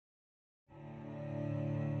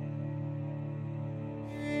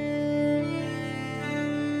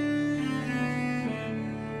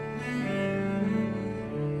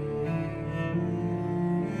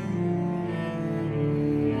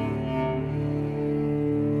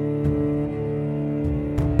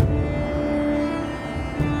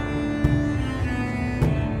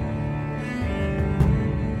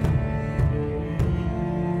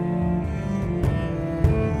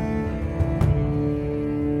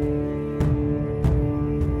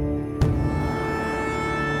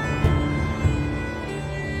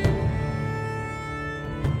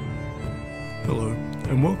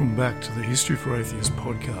and welcome back to the History for Atheists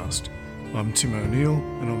podcast. I'm Tim O'Neill,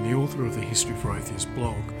 and I'm the author of the History for Atheists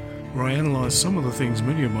blog, where I analyse some of the things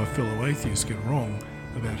many of my fellow atheists get wrong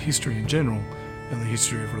about history in general and the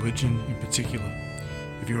history of religion in particular.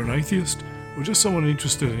 If you're an atheist, or just someone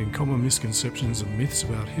interested in common misconceptions and myths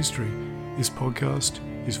about history, this podcast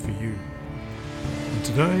is for you. And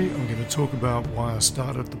today I'm going to talk about why I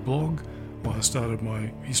started the blog, why I started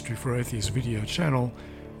my History for Atheists video channel,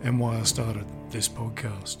 and why I started this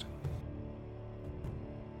podcast.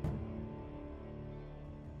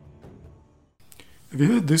 Have you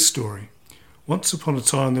heard this story? Once upon a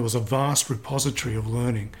time there was a vast repository of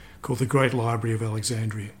learning called the Great Library of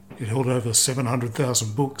Alexandria. It held over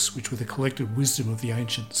 700,000 books, which were the collected wisdom of the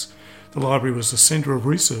ancients. The library was the centre of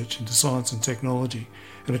research into science and technology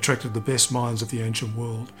and attracted the best minds of the ancient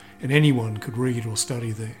world, and anyone could read or study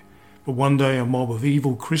there. But one day a mob of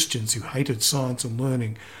evil Christians who hated science and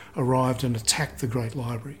learning arrived and attacked the Great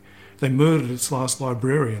Library. They murdered its last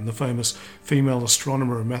librarian, the famous female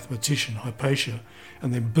astronomer and mathematician Hypatia,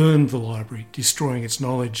 and then burned the library, destroying its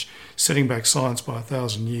knowledge, setting back science by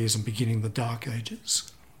 1,000 years and beginning the Dark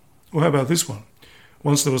Ages. Well, how about this one?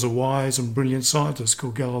 Once there was a wise and brilliant scientist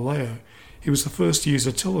called Galileo. He was the first to use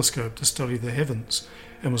a telescope to study the heavens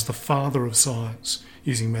and was the father of science,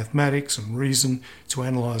 using mathematics and reason to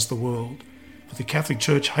analyse the world. But the Catholic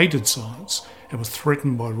Church hated science and was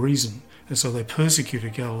threatened by reason, and so they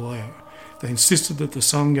persecuted Galileo. They insisted that the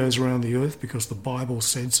sun goes around the earth because the Bible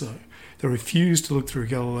said so. They refused to look through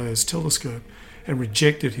Galileo's telescope and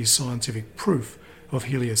rejected his scientific proof of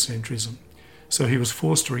heliocentrism. So he was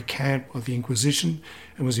forced to recant by the Inquisition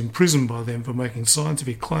and was imprisoned by them for making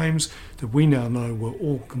scientific claims that we now know were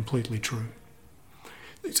all completely true.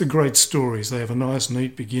 These are great stories. They have a nice,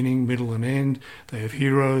 neat beginning, middle and end. They have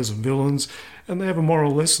heroes and villains, and they have a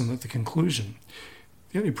moral lesson at the conclusion.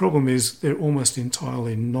 The only problem is they're almost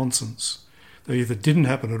entirely nonsense. They either didn't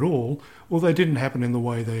happen at all, or they didn't happen in the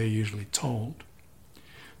way they are usually told.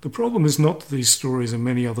 The problem is not that these stories and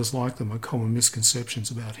many others like them are common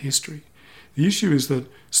misconceptions about history. The issue is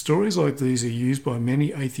that stories like these are used by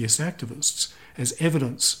many atheist activists as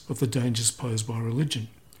evidence of the dangers posed by religion.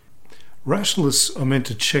 Rationalists are meant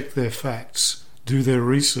to check their facts, do their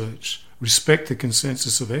research, respect the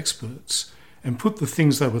consensus of experts, and put the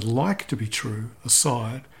things they would like to be true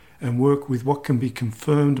aside and work with what can be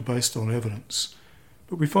confirmed based on evidence.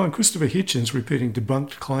 But we find Christopher Hitchens repeating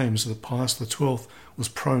debunked claims that Pius XII was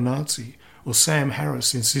pro-Nazi, or Sam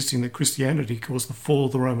Harris insisting that Christianity caused the fall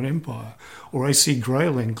of the Roman Empire, or A.C.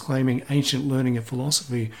 Grayling claiming ancient learning and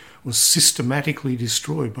philosophy was systematically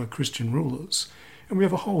destroyed by Christian rulers. And we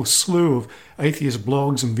have a whole slew of atheist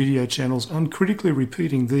blogs and video channels uncritically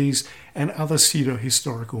repeating these and other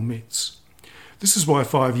pseudo-historical myths. This is why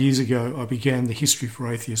 5 years ago I began the History for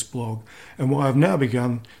Atheists blog, and why I've now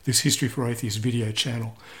begun this History for Atheists video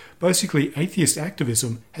channel. Basically, atheist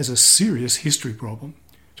activism has a serious history problem.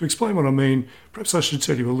 To explain what I mean, perhaps I should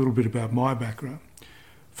tell you a little bit about my background.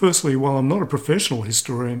 Firstly, while I'm not a professional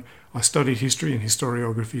historian, I studied history and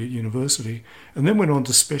historiography at university, and then went on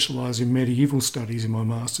to specialise in medieval studies in my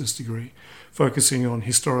master's degree, focusing on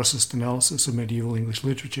historicist analysis of medieval English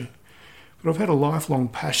literature. But I've had a lifelong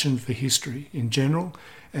passion for history in general,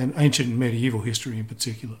 and ancient and medieval history in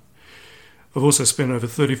particular. I've also spent over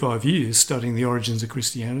 35 years studying the origins of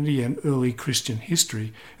Christianity and early Christian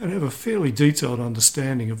history, and have a fairly detailed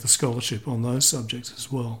understanding of the scholarship on those subjects as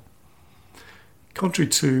well. Contrary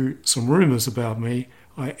to some rumours about me,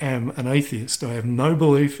 I am an atheist. I have no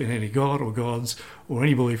belief in any god or gods, or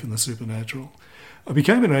any belief in the supernatural. I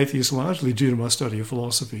became an atheist largely due to my study of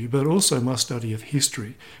philosophy, but also my study of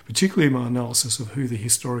history, particularly my analysis of who the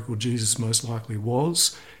historical Jesus most likely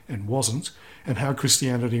was and wasn't, and how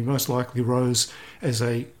Christianity most likely rose as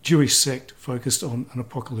a Jewish sect focused on an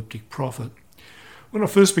apocalyptic prophet. When I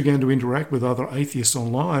first began to interact with other atheists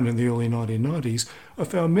online in the early 1990s, I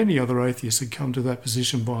found many other atheists had come to that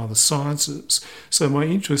position via the sciences, so my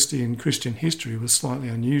interest in Christian history was slightly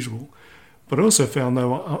unusual. But I also found they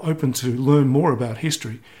were open to learn more about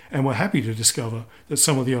history and were happy to discover that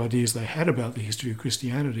some of the ideas they had about the history of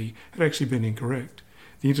Christianity had actually been incorrect.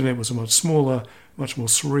 The internet was a much smaller, much more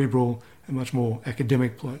cerebral and much more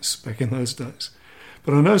academic place back in those days.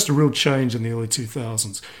 But I noticed a real change in the early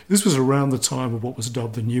 2000s. This was around the time of what was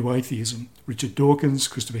dubbed the New Atheism. Richard Dawkins,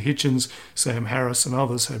 Christopher Hitchens, Sam Harris and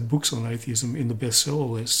others had books on atheism in the bestseller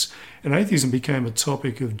lists, and atheism became a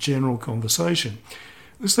topic of general conversation.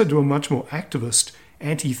 This led to a much more activist,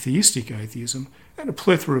 anti-theistic atheism and a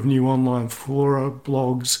plethora of new online fora,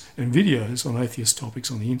 blogs and videos on atheist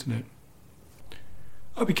topics on the internet.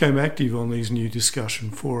 I became active on these new discussion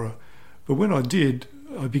fora, but when I did,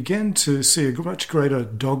 I began to see a much greater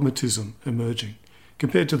dogmatism emerging.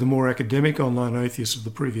 Compared to the more academic online atheists of the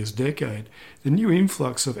previous decade, the new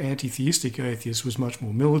influx of anti-theistic atheists was much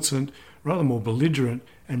more militant, rather more belligerent,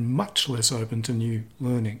 and much less open to new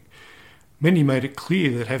learning. Many made it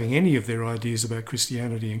clear that having any of their ideas about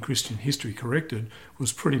Christianity and Christian history corrected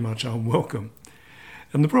was pretty much unwelcome.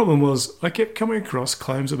 And the problem was, I kept coming across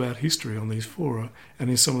claims about history on these fora and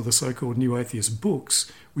in some of the so-called new atheist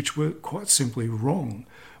books, which were quite simply wrong.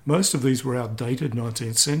 Most of these were outdated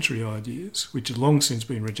 19th century ideas, which had long since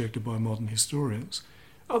been rejected by modern historians.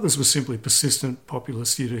 Others were simply persistent popular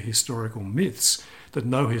pseudo-historical myths that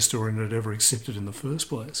no historian had ever accepted in the first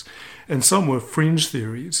place. And some were fringe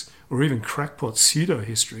theories, or even crackpot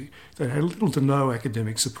pseudo-history that had little to no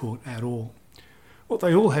academic support at all. What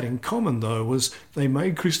they all had in common, though, was they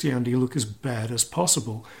made Christianity look as bad as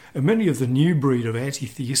possible, and many of the new breed of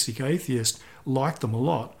anti-theistic atheists liked them a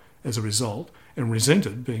lot as a result, and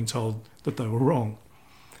resented being told that they were wrong.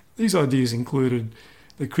 These ideas included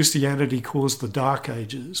that Christianity caused the Dark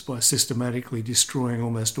Ages by systematically destroying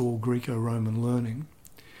almost all Greco-Roman learning,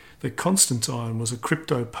 that Constantine was a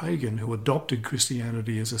crypto-pagan who adopted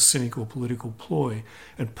Christianity as a cynical political ploy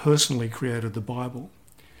and personally created the Bible,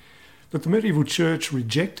 that the medieval church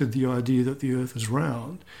rejected the idea that the earth is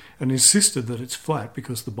round and insisted that it's flat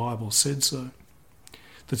because the Bible said so,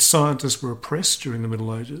 that scientists were oppressed during the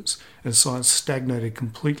Middle Ages and science stagnated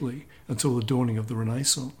completely until the dawning of the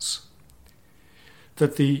Renaissance,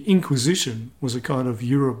 that the Inquisition was a kind of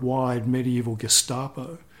Europe-wide medieval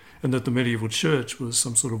Gestapo, and that the medieval church was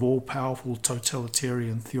some sort of all-powerful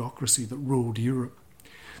totalitarian theocracy that ruled Europe,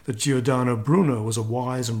 that Giordano Bruno was a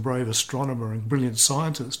wise and brave astronomer and brilliant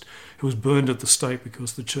scientist who was burned at the stake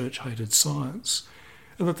because the church hated science,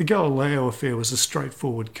 and that the Galileo affair was a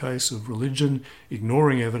straightforward case of religion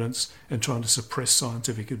ignoring evidence and trying to suppress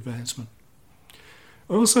scientific advancement.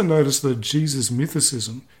 I also noticed that Jesus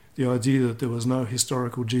mythicism, the idea that there was no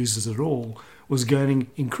historical Jesus at all, was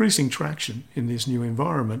gaining increasing traction in this new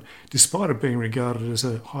environment, despite it being regarded as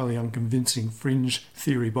a highly unconvincing fringe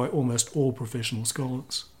theory by almost all professional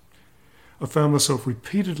scholars. I found myself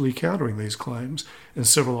repeatedly countering these claims, and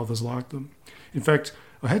several others like them. In fact,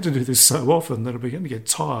 I had to do this so often that I began to get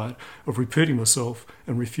tired of repeating myself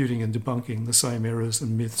and refuting and debunking the same errors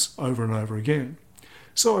and myths over and over again.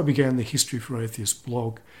 So I began the History for Atheists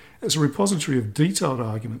blog as a repository of detailed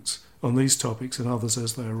arguments on these topics and others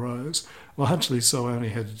as they arose, largely so I only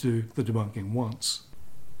had to do the debunking once.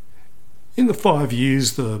 In the 5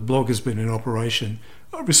 years the blog has been in operation,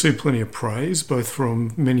 I've received plenty of praise, both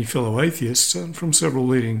from many fellow atheists and from several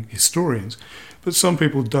leading historians, but some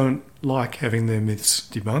people don't like having their myths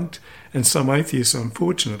debunked, and some atheists,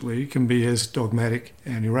 unfortunately, can be as dogmatic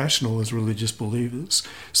and irrational as religious believers,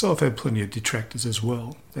 so I've had plenty of detractors as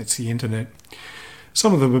well. That's the internet.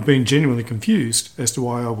 Some of them have been genuinely confused as to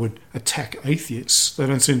why I would attack atheists. They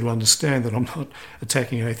don't seem to understand that I'm not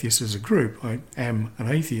attacking atheists as a group. I am an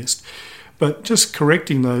atheist. But just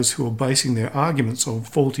correcting those who are basing their arguments on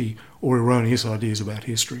faulty or erroneous ideas about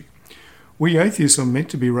history. We atheists are meant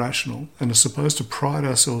to be rational and are supposed to pride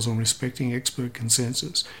ourselves on respecting expert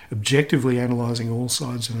consensus, objectively analysing all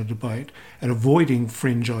sides in a debate, and avoiding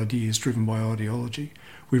fringe ideas driven by ideology.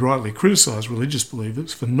 We rightly criticise religious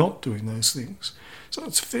believers for not doing those things. So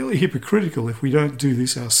it's fairly hypocritical if we don't do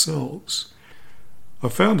this ourselves. I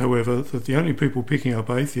found, however, that the only people picking up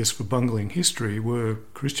atheists for bungling history were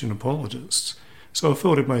Christian apologists. So I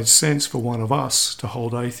felt it made sense for one of us to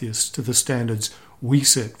hold atheists to the standards we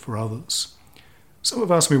set for others. Some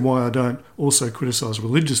have asked me why I don't also criticise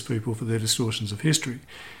religious people for their distortions of history.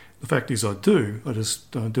 The fact is I do, I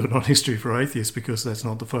just don't do it on History for Atheists because that's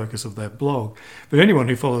not the focus of that blog. But anyone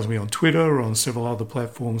who follows me on Twitter or on several other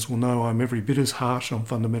platforms will know I'm every bit as harsh on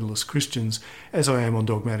fundamentalist Christians as I am on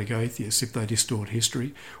dogmatic atheists if they distort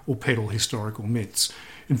history or peddle historical myths.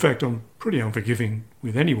 In fact, I'm pretty unforgiving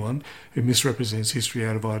with anyone who misrepresents history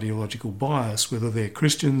out of ideological bias, whether they're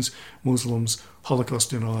Christians, Muslims,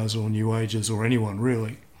 Holocaust deniers or New Agers or anyone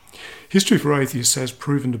really. History for Atheists has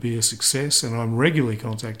proven to be a success, and I'm regularly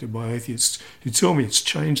contacted by atheists who tell me it's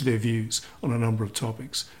changed their views on a number of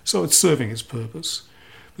topics, so it's serving its purpose.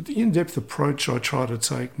 But the in-depth approach I try to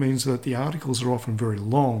take means that the articles are often very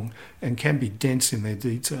long and can be dense in their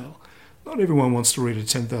detail. Not everyone wants to read a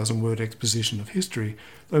 10,000-word exposition of history,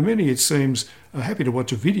 though many, it seems, are happy to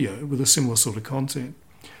watch a video with a similar sort of content.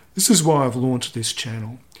 This is why I've launched this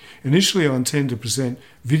channel. Initially, I intend to present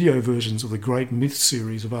video versions of the Great Myth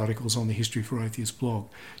series of articles on the History for Atheists blog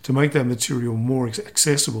to make that material more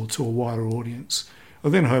accessible to a wider audience. I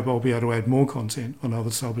then hope I'll be able to add more content on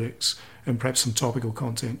other subjects and perhaps some topical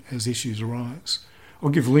content as issues arise. I'll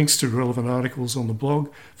give links to relevant articles on the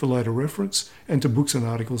blog for later reference and to books and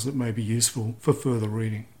articles that may be useful for further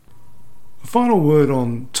reading. A final word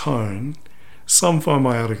on tone. Some find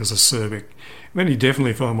my articles acerbic. Many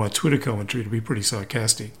definitely find my Twitter commentary to be pretty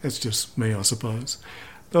sarcastic. That's just me, I suppose.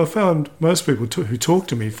 Though I found most people who talk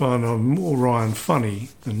to me find I'm more Ryan funny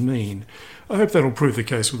than mean. I hope that'll prove the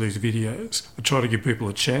case with these videos. I try to give people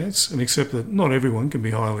a chance and accept that not everyone can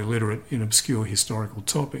be highly literate in obscure historical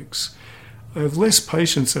topics. I have less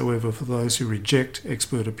patience, however, for those who reject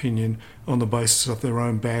expert opinion on the basis of their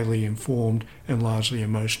own badly informed and largely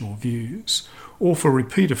emotional views, or for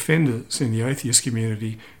repeat offenders in the atheist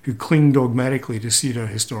community who cling dogmatically to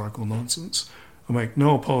pseudo-historical nonsense. I make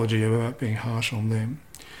no apology about being harsh on them.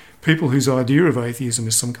 People whose idea of atheism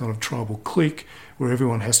is some kind of tribal clique where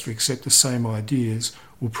everyone has to accept the same ideas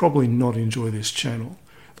will probably not enjoy this channel.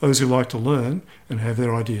 Those who like to learn and have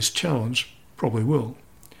their ideas challenged probably will.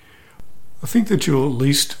 I think that you'll at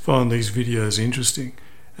least find these videos interesting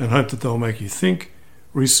and hope that they'll make you think,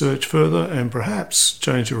 research further and perhaps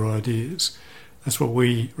change your ideas. That's what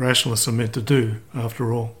we rationalists are meant to do,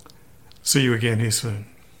 after all. See you again here soon.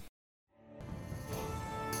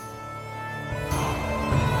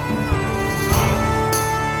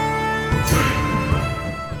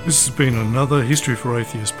 This has been another History for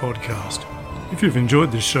Atheists podcast. If you've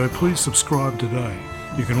enjoyed this show, please subscribe today.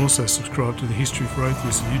 You can also subscribe to the History for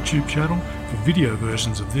Atheists YouTube channel for video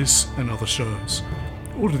versions of this and other shows,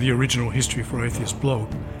 or to the original History for Atheists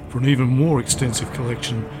blog for an even more extensive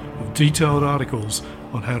collection of detailed articles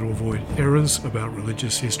on how to avoid errors about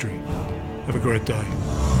religious history. Have a great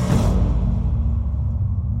day.